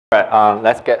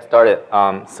let's get started.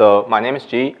 So my name is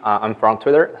G. I'm from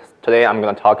Twitter. Today I'm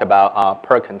going to talk about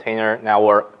per container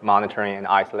network monitoring and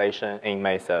isolation in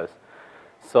Mesos.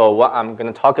 So what I'm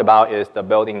going to talk about is the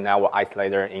building network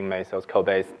isolator in Mesos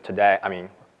codebase today.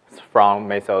 From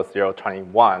Mesos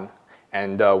 021,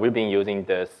 and we've been using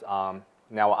this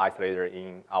network isolator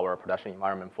in our production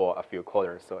environment for a few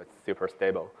quarters, so it's super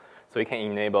stable. So you can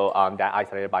enable that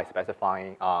isolator by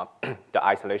specifying the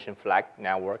isolation flag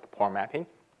network port mapping.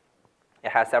 It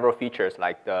has several features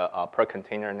like the per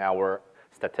container network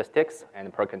statistics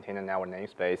and per container network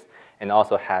namespace, and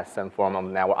also has some form of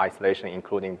network isolation,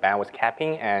 including bandwidth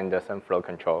capping and some flow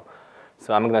control.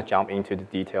 So I'm going to jump into the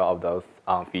detail of those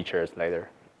features later.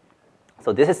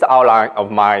 So this is the outline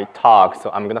of my talk. So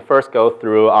I'm going to first go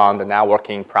through the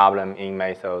networking problem in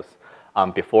Mesos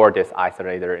before this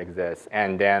isolator exists.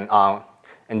 And then I'm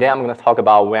going to talk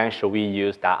about when should we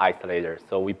use that isolator.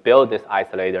 So we built this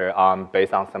isolator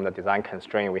based on some of the design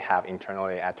constraints we have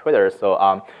internally at Twitter.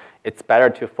 So it's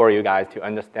better for you guys to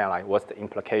understand like what's the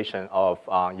implication of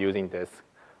using this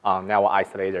network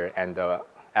isolator and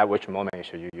at which moment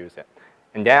should you use it.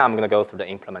 And then I'm going to go through the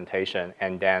implementation,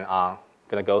 and then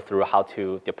going to go through how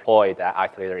to deploy that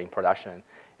isolator in production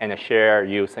and share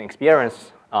you some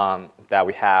experience that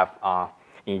we have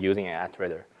in using it at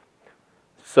Twitter.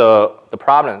 So the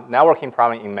problem, networking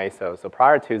problem in Mesos. So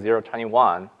prior to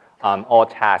 021, all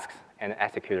tasks and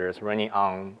executors running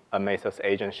on a Mesos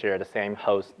agent share the same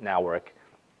host network.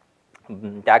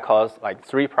 That caused like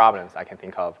 3 problems I can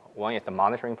think of. One is the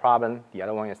monitoring problem, the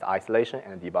other one is the isolation,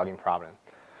 and the debugging problem.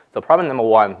 So problem number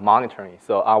 1, monitoring.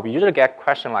 So we usually get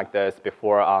questions like this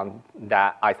before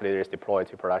that isolator is deployed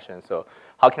to production. So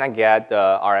how can I get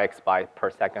the RX byte per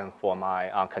second for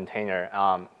my container?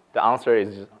 The answer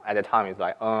is, at the time, is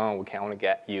like, we can only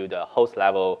get you the host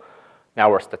level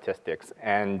network statistics.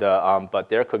 And, but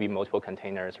there could be multiple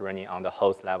containers running on the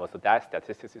host level. So that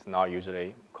statistics is not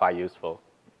usually quite useful.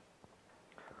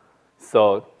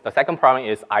 So the second problem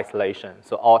is isolation.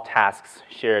 So all tasks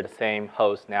share the same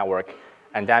host network.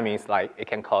 And that means like it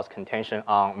can cause contention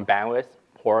on bandwidth,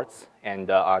 ports, and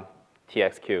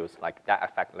TXQs, like that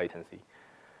affect latency.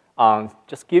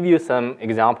 Just give you some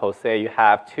examples. Say you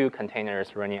have 2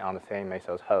 containers running on the same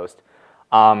Mesos host.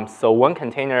 So one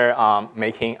container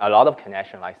making a lot of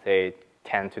connection, like say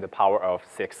 10 to the power of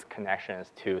 6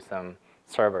 connections to some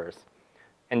servers.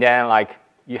 And then like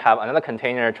you have another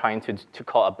container trying to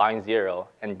call a bind 0,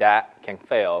 and that can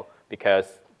fail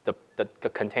because the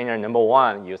container number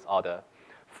 1 used all the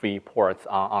free ports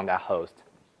on that host.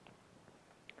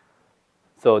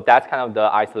 So that's kind of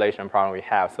the isolation problem we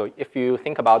have. So if you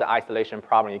think about the isolation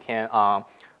problem, you can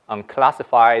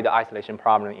classify the isolation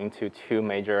problem into 2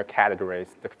 major categories.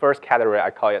 The first category, I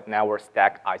call it network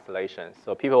stack isolation.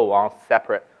 So people want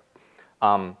separate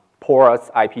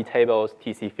ports, IP tables,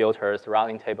 TC filters,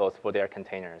 routing tables for their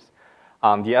containers.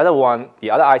 The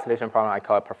other isolation problem, I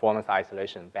call it performance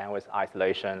isolation, bandwidth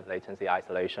isolation, latency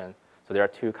isolation. So there are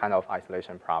 2 kind of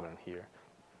isolation problems here.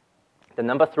 The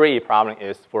number 3 problem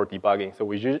is for debugging. So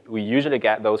we usually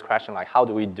get those questions like, how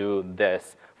do we do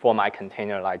this for my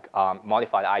container, like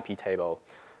modify the IP table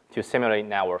to simulate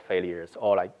network failures,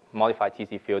 or like modify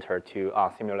TC filter to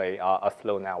simulate a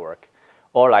slow network,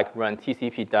 or like run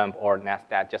TCP dump or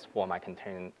netstat just for my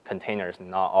containers,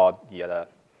 not all the other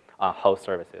host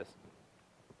services.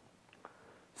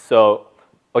 So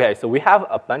okay, so we have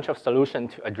a bunch of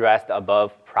solutions to address the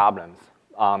above problems.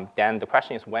 Then the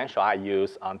question is, when should I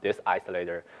use this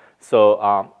isolator? So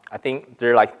I think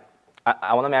there like,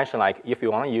 I want to mention like, if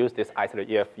you want to use this isolator,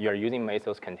 if you're using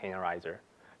Mesos containerizer,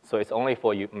 so it's only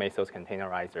for Mesos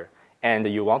containerizer, and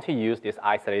you want to use this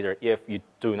isolator if you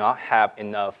do not have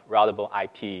enough routable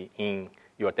IP in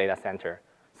your data center.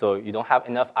 So you don't have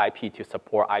enough IP to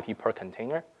support IP per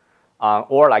container,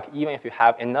 or like even if you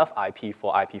have enough IP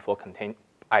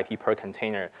per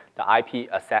container, the IP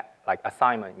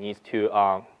assignment needs to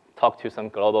talk to some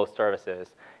global services,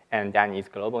 and that needs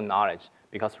global knowledge,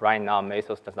 because right now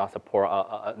Mesos does not support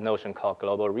a notion called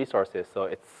global resources, so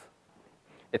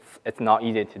it's not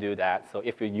easy to do that. So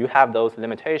if you have those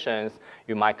limitations,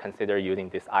 you might consider using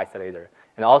this isolator.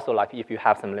 And also, like if you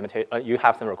have some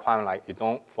requirement, like you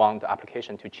don't want the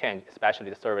application to change, especially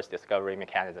the service discovery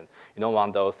mechanism. You don't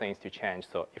want those things to change.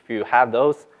 So if you have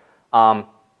those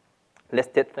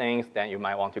listed things, then you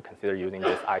might want to consider using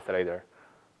this isolator.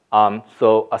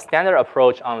 So a standard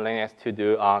approach on Linux to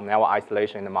do network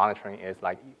isolation and monitoring is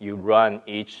like you run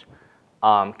each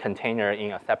container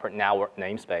in a separate network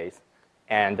namespace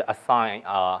and assign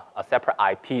a separate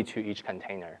IP to each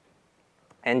container.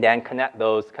 And then connect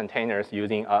those containers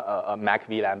using a MAC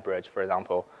VLAN bridge, for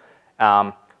example.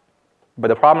 But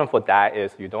the problem for that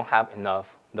is you don't have enough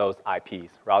those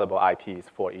IPs, routable IPs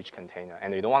for each container.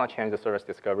 And you don't want to change the service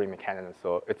discovery mechanism,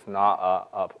 so it's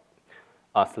not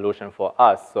a solution for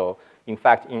us. So in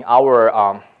fact, in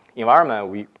our environment,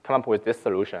 we come up with this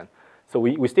solution. So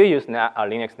we still use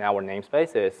Linux network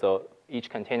namespaces. So each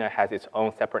container has its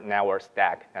own separate network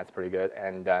stack. That's pretty good.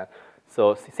 And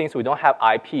so since we don't have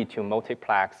IP to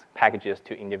multiplex packages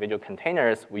to individual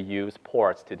containers, we use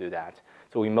ports to do that.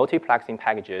 So we multiplexing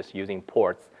packages using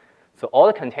ports. So all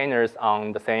the containers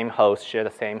on the same host share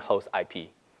the same host IP.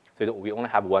 So we only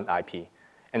have one IP.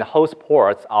 And the host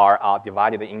ports are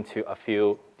divided into a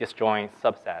few disjoint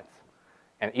subsets.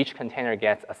 And each container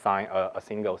gets assigned a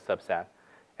single subset.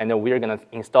 And then we're going to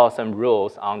install some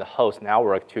rules on the host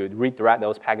network to redirect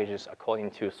those packages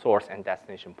according to source and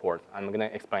destination ports. I'm going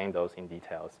to explain those in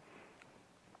details.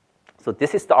 So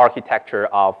this is the architecture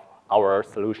of our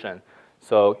solution.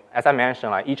 So as I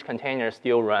mentioned, like each container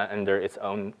still runs under its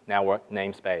own network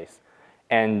namespace.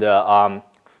 And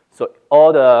so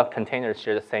all the containers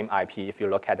share the same IP. If you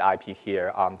look at the IP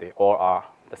here, they all are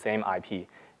the same IP.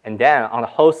 And then on the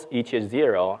host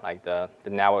ETH0, like the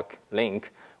network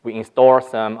link, we install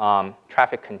some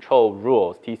traffic control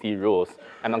rules, TC rules.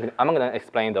 I'm going to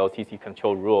explain those TC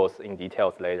control rules in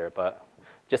details later, but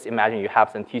just imagine you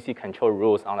have some TC control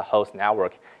rules on the host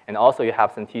network, and also you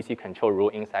have some TC control rule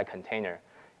inside container.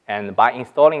 And by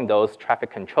installing those traffic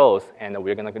controls, and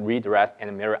we're going to redirect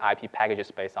and mirror IP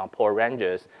packages based on port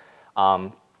ranges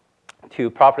to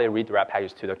properly redirect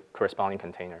packages to the corresponding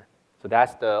container. So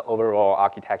that's the overall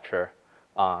architecture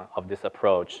of this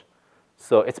approach.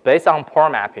 So it's based on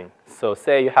port mapping. So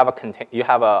say you have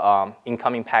a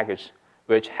incoming package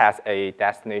which has a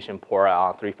destination port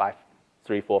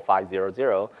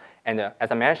 34500, and as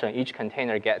I mentioned, each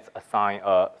container gets assigned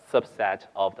a subset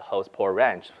of the host port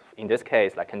range. In this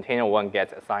case, like container 1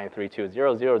 gets assigned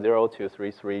 32000 to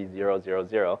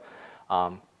 33000.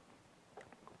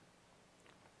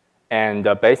 And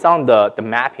based on the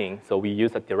mapping, so we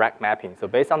use a direct mapping. So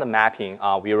based on the mapping,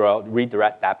 we will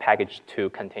redirect that package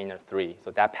to container 3. So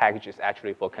that package is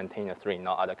actually for container 3,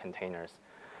 not other containers.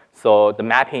 So the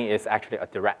mapping is actually a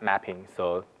direct mapping.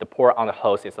 So the port on the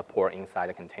host is a port inside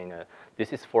the container.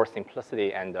 This is for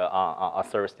simplicity and a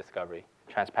service discovery,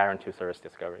 transparent to service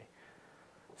discovery.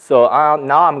 So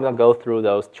now I'm going to go through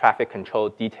those traffic control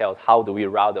details. How do we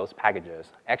route those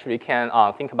packages? Actually, you can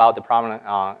think about the problem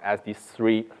as these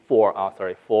four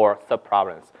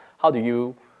sub-problems. How do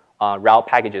you route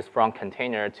packages from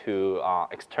container to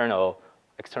external,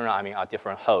 I mean,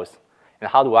 different hosts? And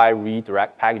how do I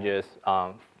redirect packages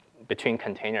between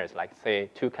containers? Like, say,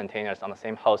 two containers on the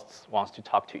same host wants to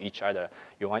talk to each other.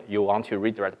 You want to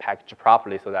redirect the package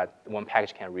properly so that one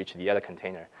package can reach the other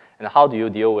container. And how do you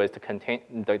deal with the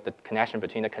connection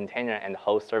between the container and the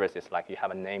host services? Like you have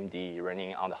a named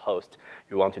running on the host.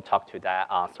 You want to talk to that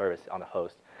service on the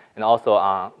host. And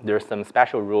also, there's some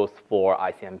special rules for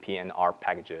ICMP and ARP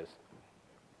packages.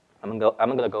 I'm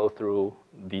going to go through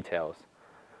details.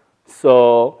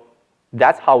 So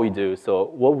that's how we do.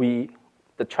 So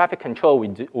the traffic control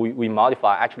we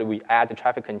modify, actually we add the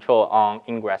traffic control on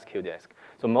ingress QDisk.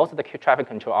 So most of the traffic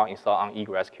control are installed on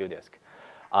egress QDisk.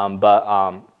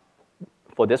 But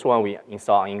for this one, we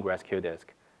install on ingress QDisk.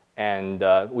 And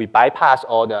we bypass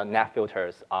all the NAT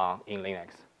filters in Linux.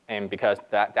 And because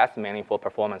that's mainly for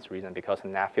performance reason, because the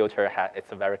NAT filter,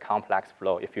 it's a very complex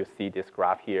flow. If you see this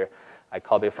graph here, I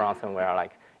copied from somewhere,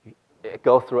 like it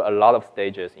goes through a lot of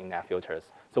stages in NAT filters.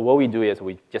 So what we do is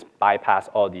we just bypass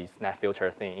all these NAT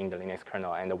filter thing in the Linux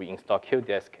kernel, and we install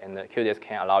QDisk, and the QDisk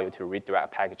can allow you to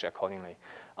redirect package accordingly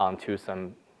to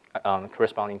some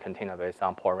corresponding container based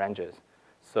on port ranges.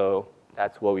 So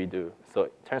that's what we do. So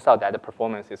it turns out that the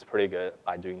performance is pretty good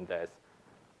by doing this.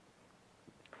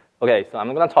 Okay, so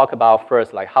I'm going to talk about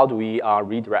first, like how do we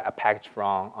redirect a package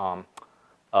from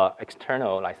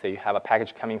external, like say you have a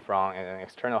package coming from an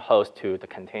external host to the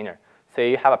container.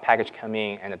 Say you have a package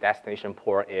coming and the destination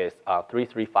port is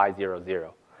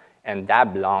 33500, and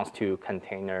that belongs to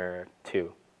container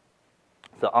 2.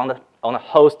 So on the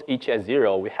host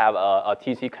ETH0, we have a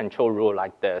TC control rule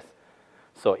like this.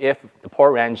 So if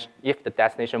the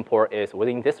destination port is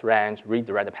within this range,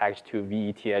 redirect the package to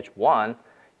VETH1,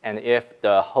 and if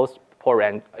the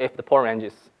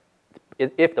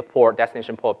port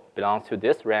destination port belongs to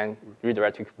this range,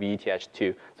 redirect to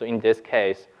VETH2. So in this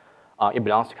case, it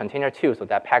belongs to container 2, so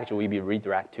that package will be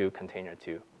redirected to container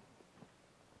 2.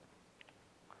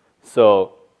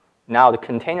 So now the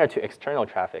container to external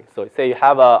traffic. So say you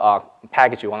have a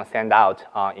package you want to send out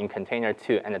in container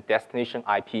 2, and the destination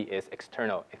IP is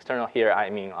external. External here, I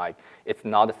mean like it's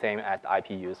not the same as the IP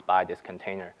used by this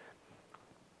container.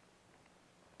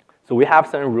 So we have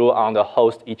some rule on the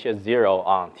host ETH0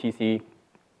 on TC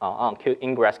on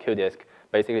ingress QDisk,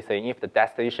 basically saying if the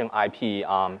destination IP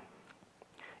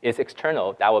is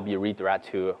external, that will be redirect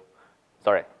to,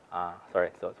 So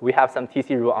we have some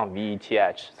TC rule on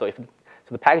VETH. So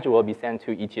the package will be sent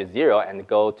to ETH0 and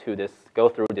go through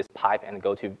this pipe and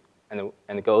go through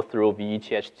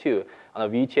VETH2. On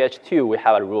the VETH2, we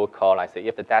have a rule called, like say,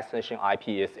 if the destination IP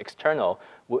is external,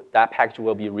 that package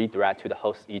will be redirected to the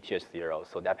host ETH0.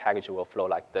 So that package will flow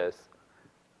like this.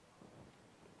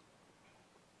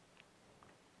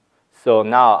 So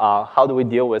now, how do we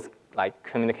deal with like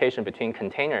communication between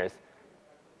containers?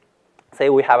 Say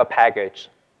we have a package.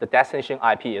 The destination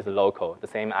IP is local, the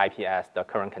same IP as the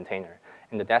current container.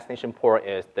 And the destination port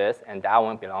is this, and that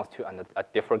one belongs to a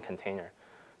different container.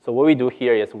 So what we do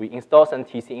here is we install some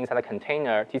TC inside the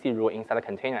container, TC rule inside the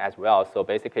container as well. So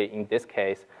basically, in this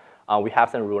case, we have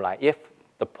some rule like if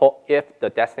the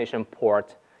destination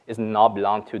port is not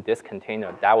belong to this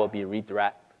container, that will be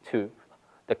redirected to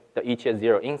the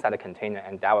ETH0 inside the container,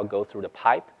 and that will go through the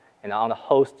pipe. And on the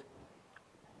host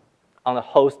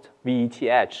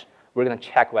VETH, we're going to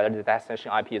check whether the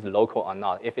destination IP is local or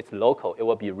not. If it's local, it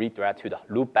will be redirected to the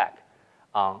loopback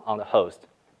on the host.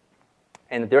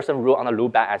 And there's some rule on the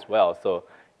loopback as well. So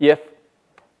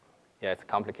it's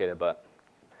complicated, but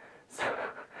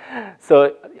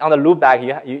so on the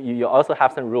loopback, you also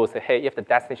have some rules. Say, hey, if the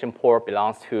destination port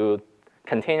belongs to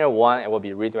container 1, it will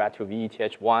be redirected to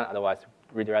VETH1, otherwise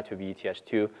redirect to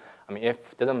VETH2. I mean, if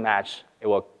it doesn't match, it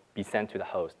will be sent to the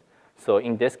host. So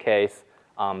in this case,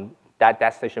 that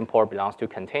destination port belongs to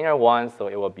container 1, so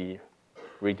it will be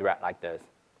redirect like this.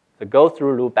 So go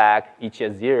through loopback,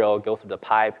 ETH0, go through the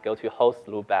pipe, go to host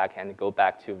loopback, and go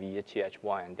back to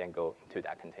VETH1, and then go into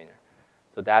that container.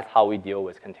 So that's how we deal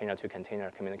with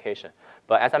container-to-container communication.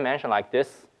 But as I mentioned, like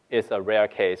this is a rare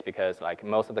case because like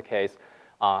most of the case,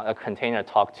 a container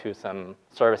talks to some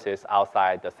services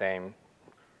outside the same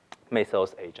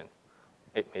Mesos agent,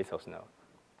 Mesos node.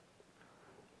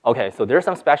 Okay, so there's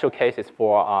some special cases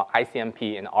for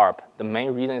ICMP and ARP. The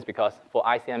main reason is because for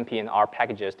ICMP and ARP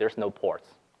packages, there's no ports,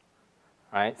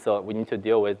 right? So we need to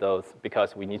deal with those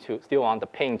because we need to still want the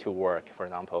ping to work, for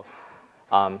example.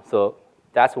 So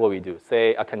that's what we do.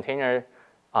 Say a container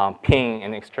ping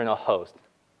an external host.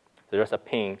 So there's a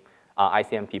ping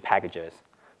ICMP packages.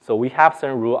 So we have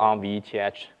some rule on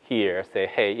VETH here. Say,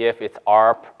 hey, if it's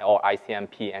ARP or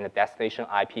ICMP and the destination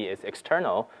IP is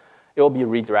external, it will be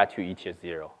redirected to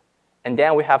ETH0. And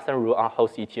then we have some rule on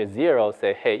host ETH0.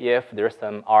 Say, hey, if there's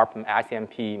some ARP and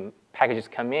ICMP packages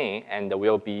come in, and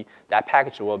that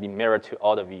package will be mirrored to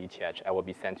all the VETH and will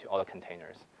be sent to all the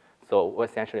containers. So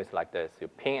essentially, it's like this. You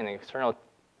ping an external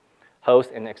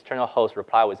host, and the external host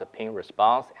reply with a ping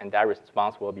response, and that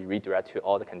response will be redirected to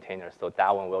all the containers. So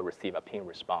that one will receive a ping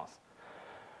response.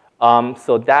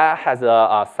 So that has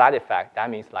a side effect. That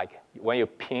means like when you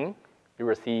ping, you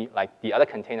receive, like the other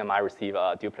container might receive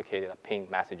duplicated ping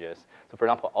messages. So for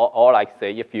example, or like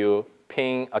say if you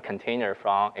ping a container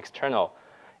from external,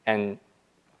 and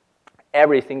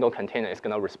every single container is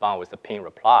going to respond with a ping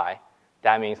reply,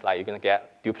 that means like you're going to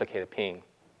get duplicated ping.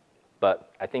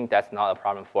 But I think that's not a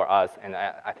problem for us, and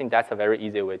I think that's a very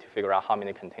easy way to figure out how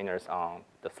many containers on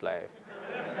the slave.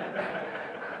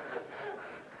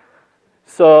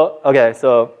 So okay,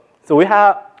 so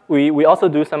we also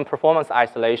do some performance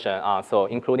isolation, so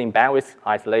including bandwidth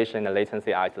isolation and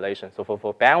latency isolation. So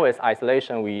for bandwidth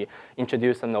isolation, we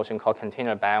introduce some notion called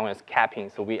container bandwidth capping.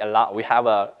 So we have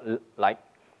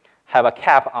a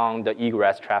cap on the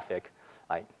egress traffic,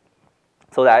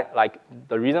 so that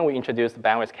the reason we introduced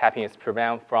bandwidth capping is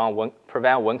prevent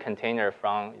one container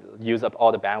from use up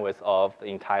all the bandwidth of the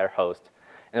entire host.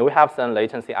 And we have some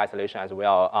latency isolation as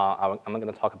well. I'm going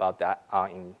to talk about that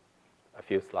in a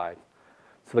few slides.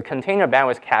 So the container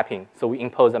bandwidth capping, so we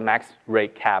impose a max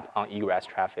rate cap on egress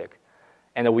traffic.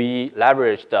 And we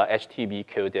leverage the HTTP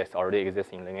QDisk already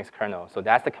existing in Linux kernel. So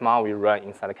that's the command we run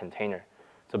inside the container.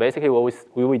 So basically what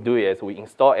we do is we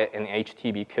install an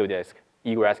HTTP QDisk,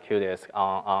 egress QDisk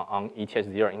on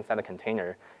ETH0 inside the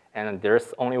container. And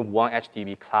there's only one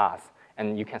HTTP class.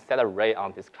 And you can set a rate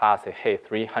on this class, say, hey,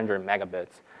 300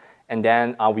 megabits. And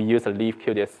then we use a leaf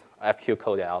QDisk FQ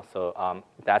codel. So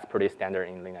that's pretty standard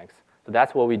in Linux. So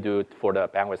that's what we do for the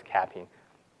bandwidth capping.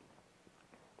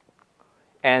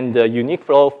 And the unique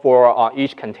flow for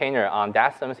each container,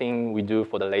 that's something we do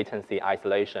for the latency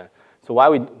isolation. So why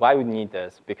we need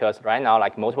this? Because right now,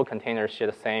 like multiple containers share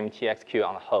the same TXQ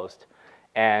on the host.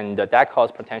 And that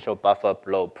causes potential buffer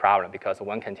bloat problem because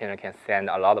one container can send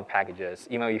a lot of packages,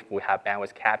 even if we have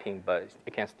bandwidth capping, but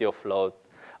it can still flood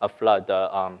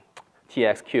the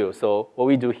TXQ. So what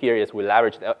we do here is we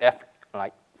leverage the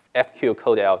FQ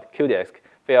codel QDisk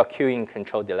via queuing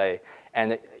control delay.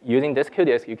 And using this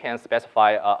QDisk, you can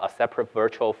specify a separate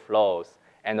virtual flows,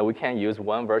 and we can use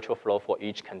one virtual flow for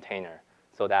each container,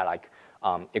 so that like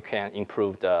it can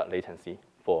improve the latency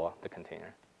for the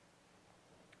container.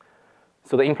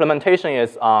 So the implementation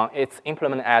is, it's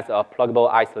implemented as a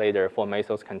pluggable isolator for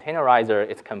Mesos containerizer.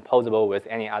 It's composable with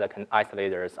any other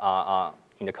isolators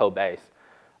in the code base.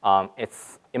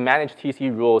 It manages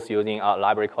TC rules using a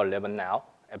library called libnow,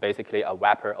 basically a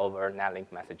wrapper over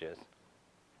netlink messages.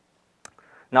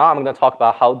 Now I'm going to talk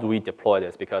about how do we deploy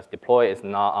this, because deploy is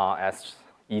not as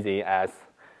easy as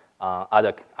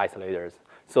other isolators.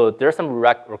 So there's some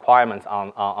requirements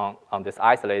on this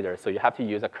isolator. So you have to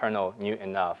use a kernel new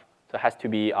enough. So it has to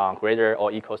be greater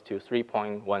or equals to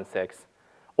 3.16.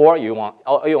 Or you want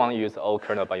to use the old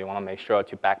kernel, but you want to make sure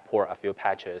to backport a few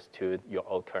patches to your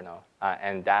old kernel.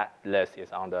 And that list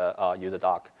is on the user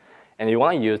doc. And you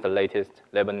want to use the latest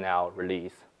libnow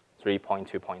release,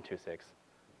 3.2.26.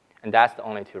 And that's the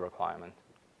only two requirements.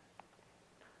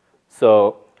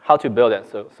 So how to build it?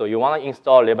 So you want to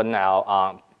install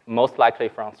libnow, most likely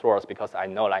from source, because I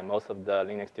know like most of the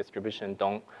Linux distribution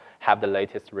don't have the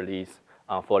latest release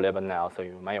for libnow, so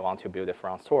you may want to build it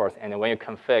from source. And when you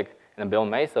config and build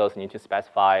Mesos, you need to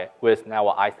specify with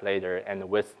network isolator and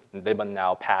with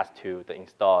libnow path to the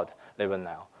installed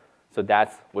libnow. So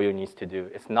that's what you need to do.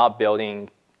 It's not building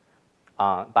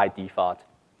by default.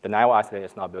 The network isolator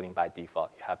is not building by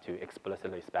default. You have to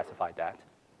explicitly specify that.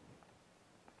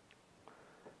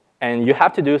 And you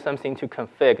have to do something to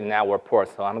config network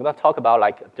ports. So I'm going to talk about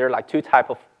like there are like two types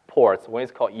of ports. One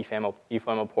is called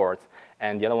ephemeral ports,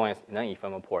 and the other one is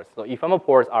non-ephemeral ports. So ephemeral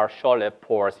ports are short-lived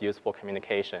ports used for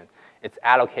communication. It's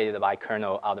allocated by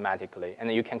kernel automatically, and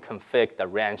then you can config the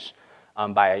range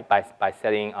by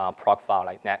setting a proc file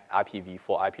like net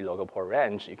IPv4 IP local port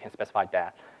range. You can specify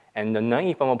that. And the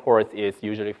non-ephemeral ports is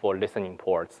usually for listening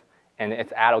ports, and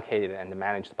it's allocated and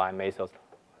managed by Mesos,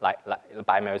 like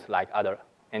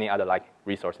any other like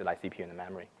resources like CPU and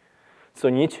memory. So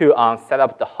you need to set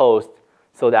up the host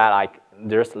so that like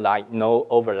there's like no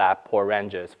overlap port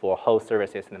ranges for host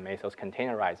services in the Mesos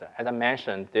containerizer. As I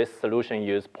mentioned, this solution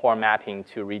uses port mapping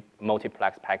to read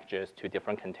multiplex packages to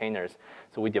different containers.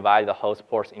 So we divide the host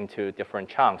ports into different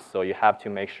chunks. So you have to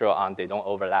make sure they don't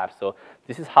overlap. So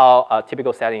this is how a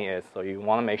typical setting is. So you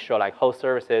want to make sure like host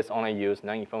services only use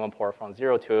non-ephemeral port from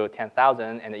 0 to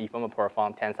 10,000 and the ephemeral port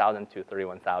from 10,000 to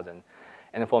 31,000.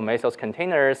 And for Mesos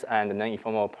containers and the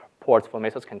non-ephemeral ports for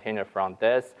Mesos container from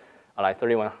this, like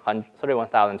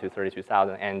 31,000 to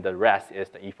 32,000, and the rest is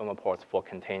the ephemeral ports for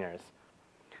containers.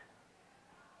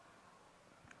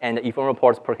 And the ephemeral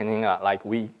ports per container, like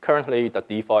currently the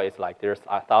default is like there's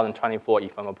 1,024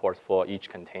 ephemeral ports for each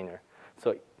container.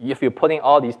 So if you're putting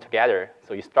all these together,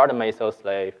 so you start a Mesos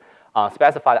slave,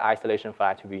 specify the isolation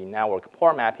flag to be network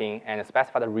port mapping, and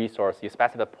specify the resource. You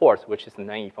specify the ports, which is the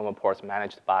non-ephemeral ports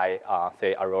managed by,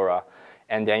 say, Aurora.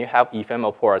 And then you have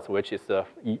ephemeral ports, which is the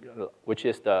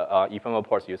ephemeral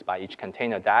ports used by each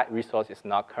container. That resource is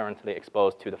not currently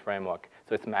exposed to the framework,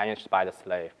 so it's managed by the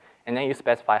slave. And then you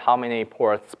specify how many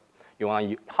ports you want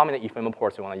to how many ephemeral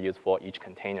ports you want to use for each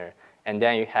container. And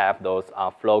then you have those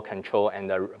flow control and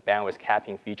the bandwidth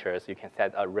capping features. You can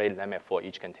set a rate limit for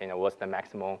each container. What's the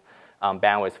maximum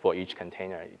bandwidth for each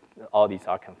container? All these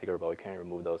are configurable. You can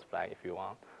remove those flags if you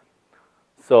want.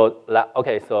 So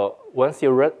okay, so once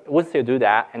you do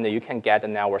that, and then you can get the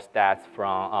network stats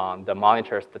from the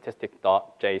monitor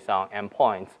statistic.json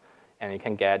endpoints, and you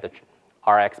can get the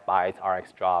RX bytes,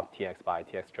 RX drop, TX byte,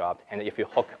 TX dropped. And if you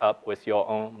hook up with your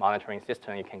own monitoring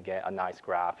system, you can get a nice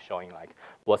graph showing like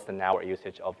what's the network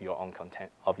usage of your own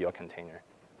container.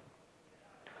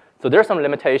 So there's some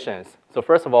limitations. So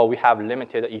first of all, we have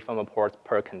limited ephemeral ports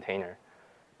per container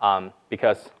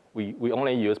because we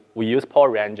use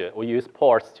port ranges. We use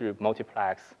ports to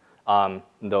multiplex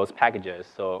those packages.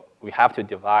 So we have to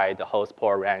divide the host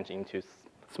port range into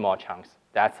small chunks.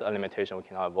 That's a limitation we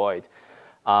cannot avoid.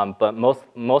 But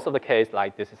most of the case,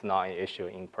 like this is not an issue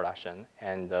in production.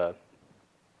 And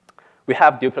we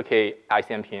have duplicate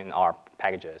ICMP in our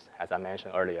packages. As I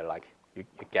mentioned earlier, like you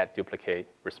get duplicate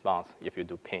response if you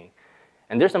do ping.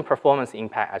 And there's some performance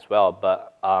impact as well,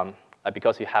 but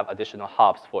because you have additional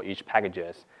hops for each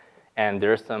packages, and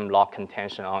there's some lock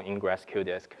contention on ingress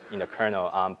QDisk in the kernel.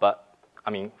 But I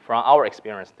mean, from our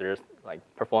experience, there's like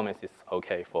performance is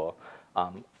okay for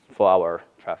our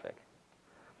traffic.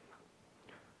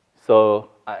 So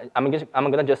I'm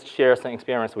gonna just share some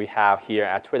experience we have here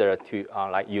at Twitter to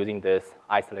like using this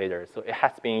isolator. So it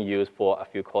has been used for a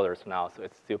few quarters now, so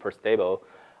it's super stable.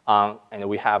 And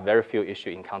we have very few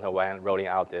issues encountered when rolling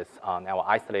out this network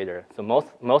isolator. So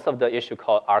most of the issues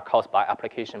are caused by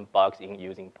application bugs in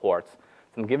using ports.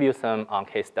 So I'll give you some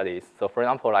case studies. So for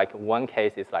example, like one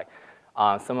case is like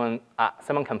someone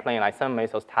complained like some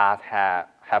Mesos tasks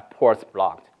have ports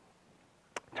blocked.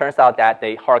 Turns out that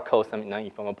they hard code some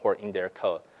non-ephemeral port in their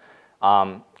code,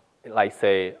 like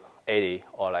say 80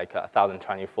 or like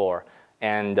 1024.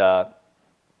 And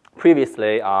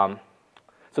previously,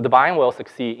 so the bind will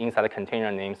succeed inside the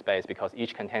container namespace because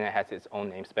each container has its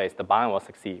own namespace. The bind will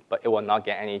succeed, but it will not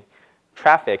get any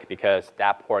traffic because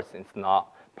that port is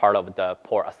not part of the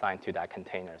port assigned to that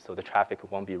container. So the traffic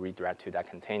won't be redirected to that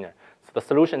container. So the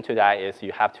solution to that is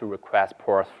you have to request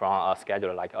ports from a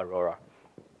scheduler like Aurora.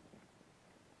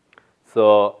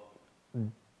 So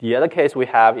the other case we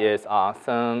have is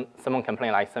someone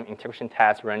complained like some integration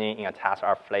tests running in a task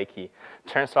are flaky.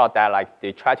 Turns out that like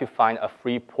they try to find a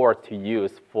free port to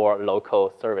use for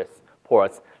local service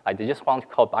ports. Like they just want to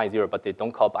call bind 0, but they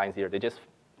don't call bind 0. They just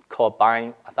call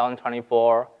bind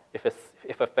 1024. If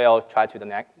it fails, try the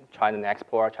next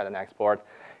port,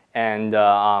 and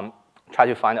try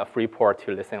to find a free port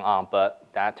to listen on. But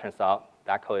that turns out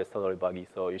that code is totally buggy,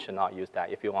 so you should not use that.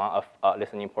 If you want a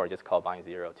listening port, just call bind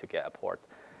 0 to get a port.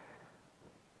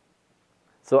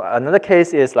 So another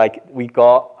case is like we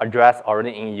got address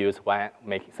already in use when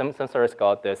making, some service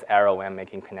got this error when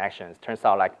making connections. Turns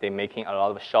out like they're making a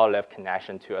lot of short-lived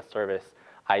connection to a service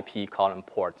IP column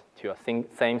port to a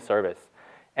same service.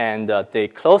 And they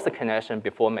close the connection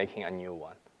before making a new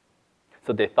one.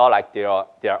 So they thought like they are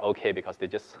okay because they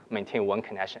just maintain one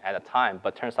connection at a time.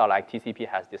 But turns out like TCP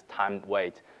has this timed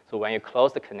wait. So when you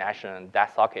close the connection,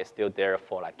 that socket is still there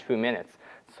for like 2 minutes.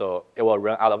 So it will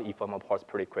run out of ephemeral ports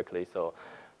pretty quickly. So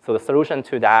the solution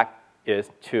to that is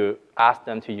to ask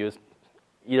them to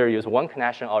either use one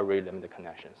connection or really limit the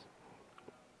connections.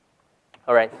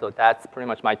 All right, so that's pretty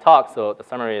much my talk. So the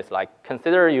summary is like,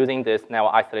 consider using this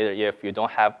network isolator if you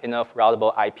don't have enough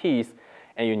routable IPs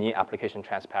and you need application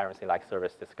transparency like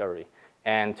service discovery.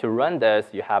 And to run this,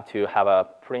 you have to have a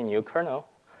pretty new kernel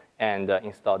and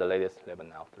install the latest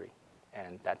libnow 3.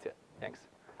 And that's it. Thanks.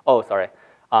 Oh, sorry.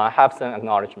 I have some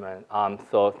acknowledgement.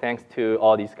 So thanks to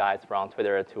all these guys from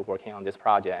Twitter to working on this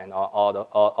project and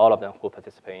all of them who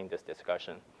participate in this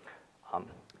discussion.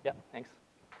 Yeah, thanks.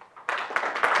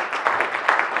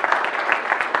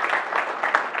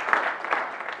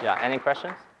 Yeah, any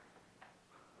questions?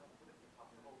 Would it be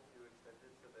possible to extend it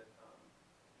so that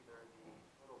either the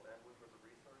total bandwidth was a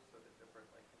resource so that different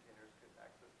containers could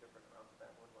access different amounts of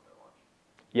bandwidth when they're launched?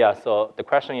 Yeah, so the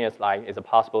question is like, is it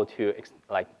possible to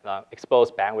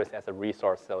expose bandwidth as a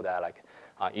resource so that like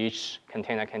each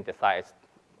container can decide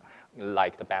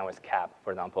like the bandwidth cap,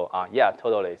 for example? Yeah,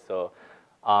 totally. So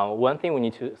one thing we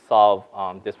need to solve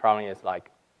this problem is like,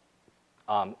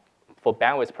 for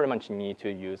bandwidth, pretty much you need to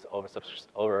use over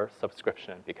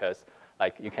subscription because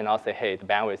like you cannot say, hey, the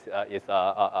bandwidth is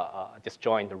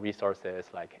disjoint the resources.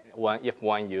 Like if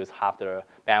one use half the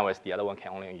bandwidth, the other one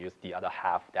can only use the other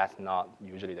half. That's not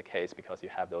usually the case because you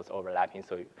have those overlapping.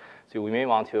 So we may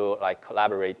want to like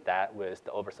collaborate that with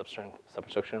the over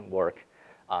subscription work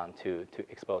to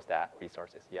expose that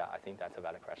resources. Yeah, I think that's a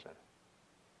valid question.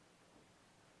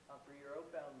 For your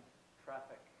outbound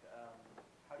traffic,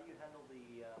 how do you handle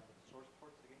the source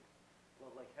ports again?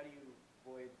 Well, like, how do you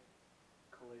avoid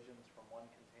collisions from one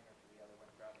container to the other when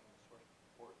grabbing the source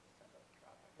port to send up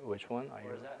traffic? Which one are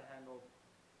you? Or is that handled?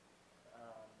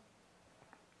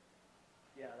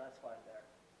 Yeah, that's fine there.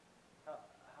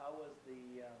 How was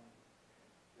the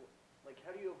like?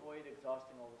 How do you avoid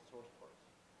exhausting all the source ports?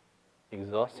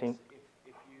 Exhausting?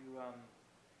 If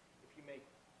you make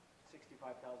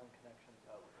 65,000 connections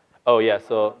out. Oh yeah,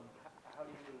 so. How do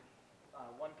you?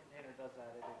 One container does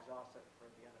that; it exhausts it for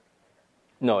the other container.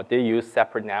 No, they use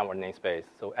separate network namespace.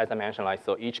 So as I mentioned, like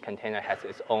so each container has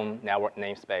its own network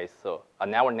namespace. So a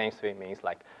network namespace means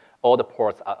like all the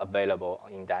ports are available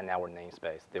in that network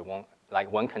namespace. They won't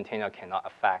like one container cannot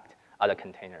affect other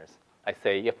containers. Like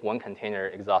say if one container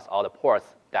exhausts all the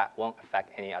ports, that won't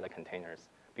affect any other containers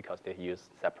because they use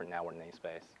separate network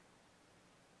namespace.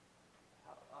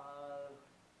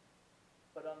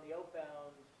 But on the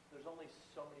outbound, there's only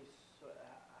so many.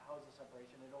 How's the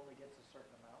separation? It only gets a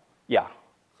certain amount. Yeah.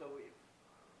 So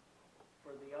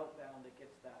for the outbound, it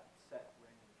gets that set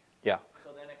range. Yeah.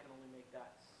 So then it can only make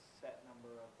that set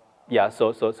number of. Yeah.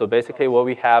 So basically, what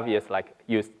we have is like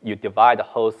you divide the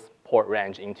whole port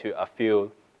range into a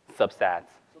few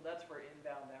subsets. So that's for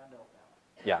inbound and outbound.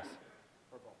 Yes.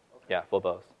 For both. Okay. Yeah, for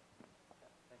both.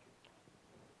 Thank you.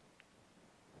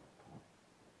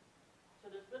 So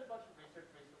there's been a bunch of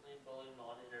research recently involving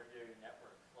non-intermediary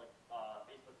networks, like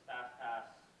Facebook's FastPass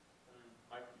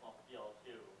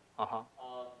Uh-huh.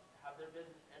 Have there been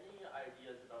any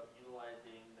ideas about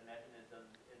utilizing the mechanisms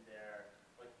in there,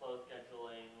 like flow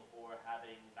scheduling or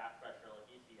having back pressure like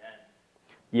ECN?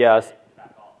 Yes.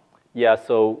 Back off. Yeah,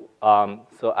 so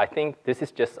I think this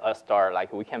is just a start.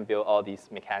 Like we can build all these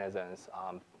mechanisms.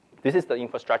 This is the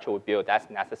infrastructure we build that's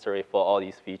necessary for all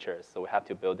these features. So we have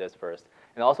to build this first.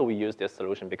 And also we use this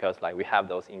solution because like we have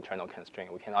those internal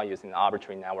constraints. We cannot use an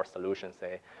arbitrary network solution,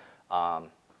 say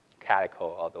Calico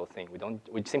or those things.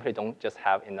 We simply don't just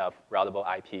have enough routable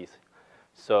IPs.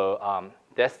 So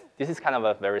this is kind of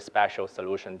a very special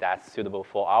solution that's suitable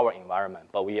for our environment.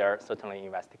 But we are certainly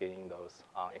investigating those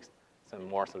some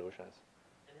more solutions.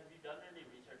 And have you done any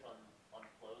research on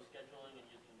flow scheduling and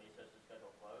using Mesos to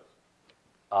schedule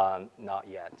flows? Not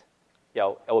yet.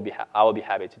 Yeah, I will be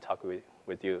happy to talk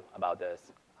with you about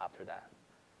this after that.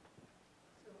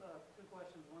 So two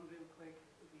questions. One real quick,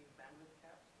 the bandwidth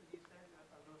caps that you said,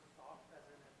 are those soft, as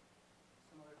in if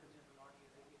some other containers are not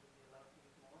using it, would be allowed to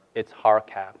use more? It's hard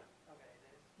cap. Okay,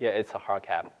 it is. Yeah, it's a hard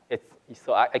cap.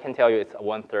 So I can tell you it's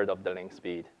 1/3 of the link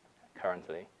speed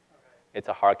currently. Okay. It's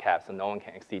a hard cap, so no one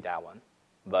can exceed that one.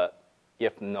 But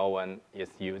if no one is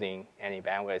using any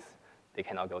bandwidth, they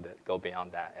cannot go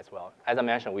beyond that as well. As I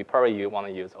mentioned, we probably want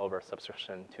to use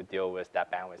oversubscription to deal with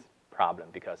that bandwidth problem,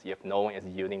 because if no one is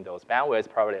using those bandwidths,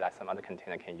 probably like some other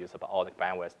container can use up all the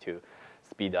bandwidth to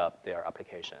speed up their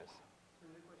applications. So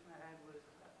the question I had was,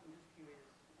 I'm just curious,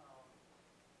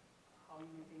 how you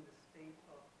maintain the state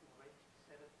of which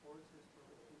set of ports is for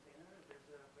which container?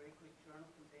 There's a very quick churn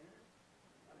of containers.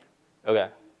 Okay,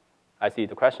 I see.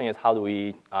 The question is how do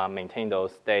we maintain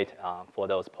those state for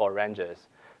those port ranges?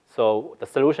 So the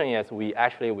solution is we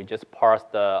just parse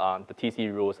the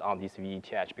TC rules on these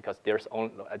VETH, because there's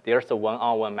a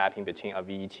one-on-one mapping between a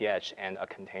VETH and a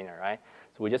container, right?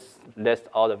 So we just list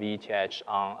all the VETH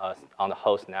on the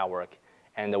host network,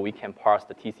 and we can parse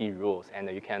the TC rules. And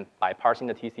by parsing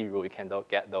the TC rule, you can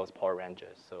get those port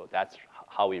ranges. So that's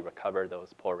how we recover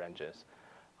those port ranges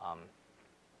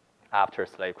after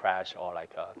slave crash or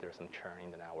like there's some churn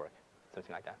in the network,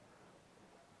 something like that.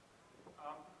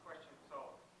 Question. So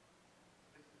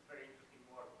this is very interesting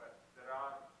work, but there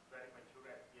are very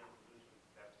mature SDN solutions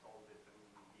that solve this and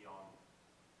beyond.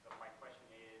 So my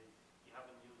question is, you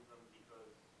haven't used them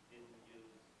because you didn't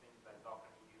use things like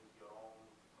Docker, you use your own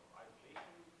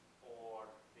isolation, or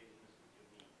they didn't suit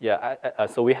your needs? Yeah,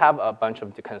 so we have a bunch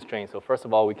of the constraints. So first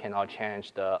of all, we cannot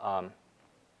change the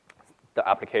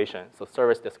application. So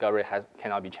service discovery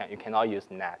cannot be changed. You cannot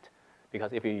use NAT,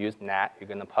 because if you use NAT, you're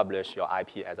going to publish your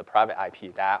IP as a private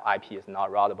IP. That IP is not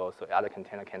routable, so the other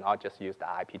container cannot just use the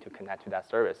IP to connect to that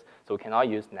service. So we cannot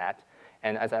use NAT.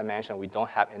 And as I mentioned, we don't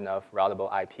have enough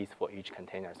routable IPs for each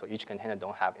container. So each container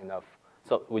don't have enough.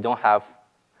 So we don't have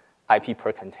IP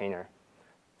per container.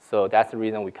 So that's the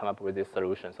reason we come up with this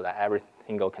solution, so that every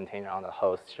single container on the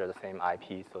host shares the same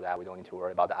IP, so that we don't need to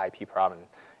worry about the IP problem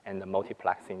and the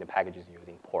multiplexing the packages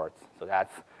using ports. So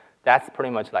that's pretty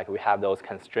much like we have those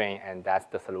constraints, and that's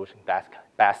the solution,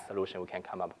 best solution we can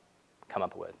come up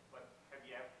with. But have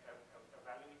you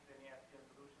evaluated any SDN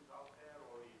solutions out there,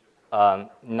 or you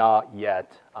just? Not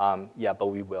yet. Yeah, but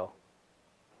we will.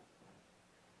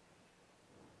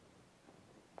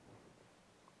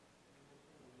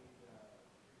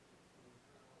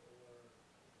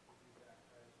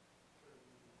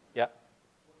 Yeah.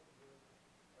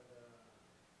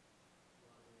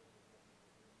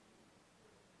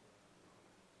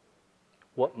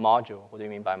 What module? What do you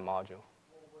mean by module?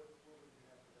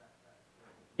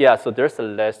 Yeah, so there's a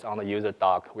list on the user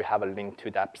doc. We have a link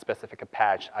to that specific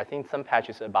patch. I think some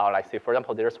patches about, like, say, for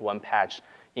example, there's one patch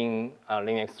in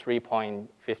Linux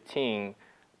 3.15.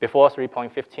 Before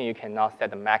 3.15, you cannot set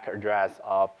the MAC address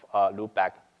of a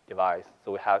loopback device.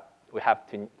 So we have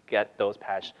to get those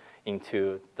patch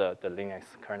into the Linux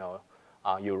kernel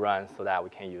you run, so that we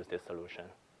can use this solution.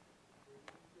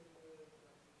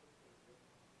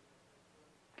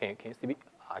 Can you speak?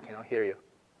 I cannot hear you.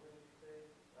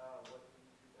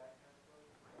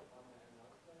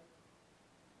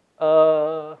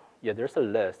 Yeah, there's a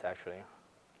list, actually.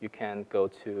 You can go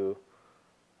to,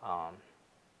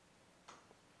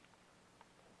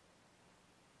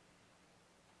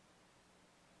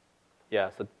 yeah,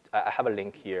 so I have a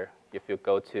link here. If you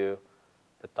go to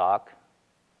the doc,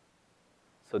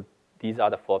 so these are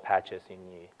the 4 patches you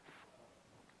need.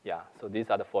 Yeah, so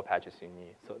these are the 4 patches you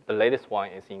need. So the latest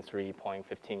one is in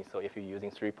 3.15, so if you're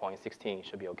using 3.16, it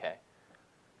should be okay.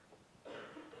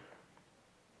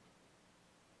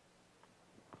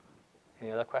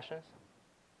 Any other questions?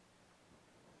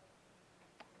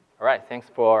 All right, thanks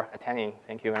for attending.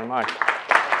 Thank you very much.